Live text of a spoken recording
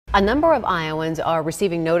A number of Iowans are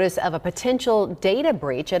receiving notice of a potential data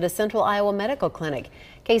breach at a Central Iowa medical clinic.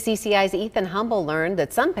 KCCI's Ethan Humble learned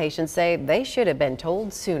that some patients say they should have been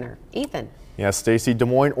told sooner. Ethan. Yeah, Stacy, Des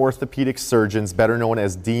Moines orthopedic surgeons, better known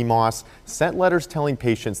as DMOS, sent letters telling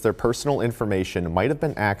patients their personal information might have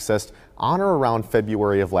been accessed on or around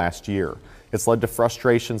February of last year. It's led to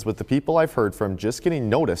frustrations with the people I've heard from just getting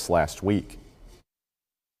notice last week.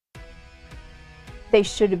 They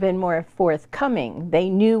should have been more forthcoming. They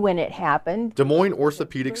knew when it happened. Des Moines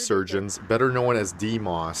orthopedic surgeons, better known as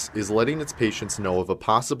DMOS, is letting its patients know of a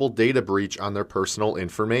possible data breach on their personal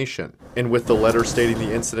information. And with the letter stating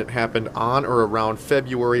the incident happened on or around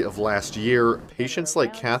February of last year, patients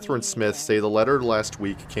like Catherine Smith say the letter last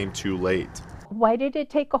week came too late. Why did it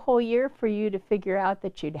take a whole year for you to figure out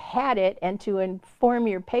that you'd had it and to inform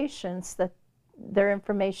your patients that their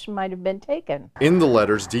information might have been taken? In the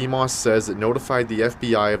letters, DMOS says it notified the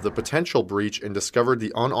FBI of the potential breach and discovered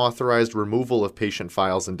the unauthorized removal of patient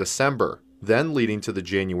files in December, then leading to the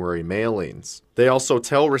January mailings. They also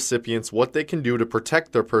tell recipients what they can do to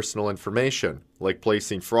protect their personal information, like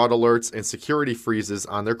placing fraud alerts and security freezes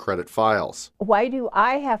on their credit files. Why do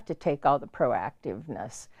I have to take all the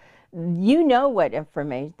proactiveness? You know what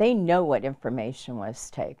information, they know what information was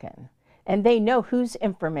taken. And they know whose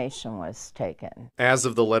information was taken. As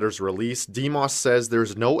of the letter's release, DMOS says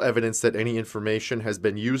there's no evidence that any information has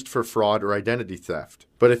been used for fraud or identity theft.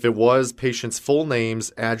 But if it was, patients' full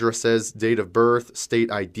names, addresses, date of birth,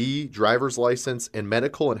 state ID, driver's license, and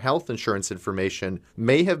medical and health insurance information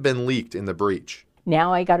may have been leaked in the breach.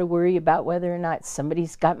 Now I got to worry about whether or not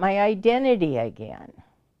somebody's got my identity again.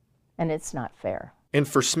 And it's not fair. And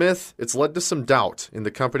for Smith, it's led to some doubt in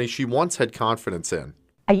the company she once had confidence in.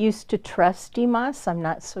 I used to trust DMOS. I'm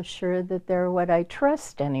not so sure that they're what I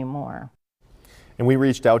trust anymore. And we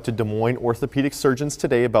reached out to Des Moines orthopedic surgeons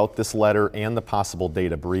today about this letter and the possible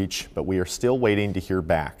data breach, but we are still waiting to hear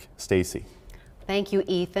back. Stacy. Thank you,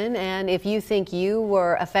 Ethan. And if you think you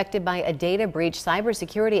were affected by a data breach,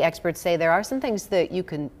 cybersecurity experts say there are some things that you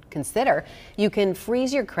can consider. You can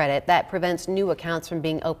freeze your credit. That prevents new accounts from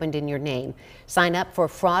being opened in your name. Sign up for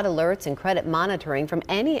fraud alerts and credit monitoring from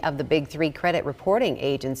any of the big three credit reporting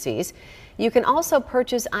agencies. You can also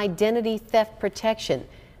purchase identity theft protection.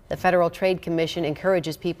 The Federal Trade Commission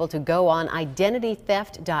encourages people to go on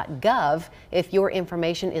identitytheft.gov if your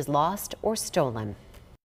information is lost or stolen.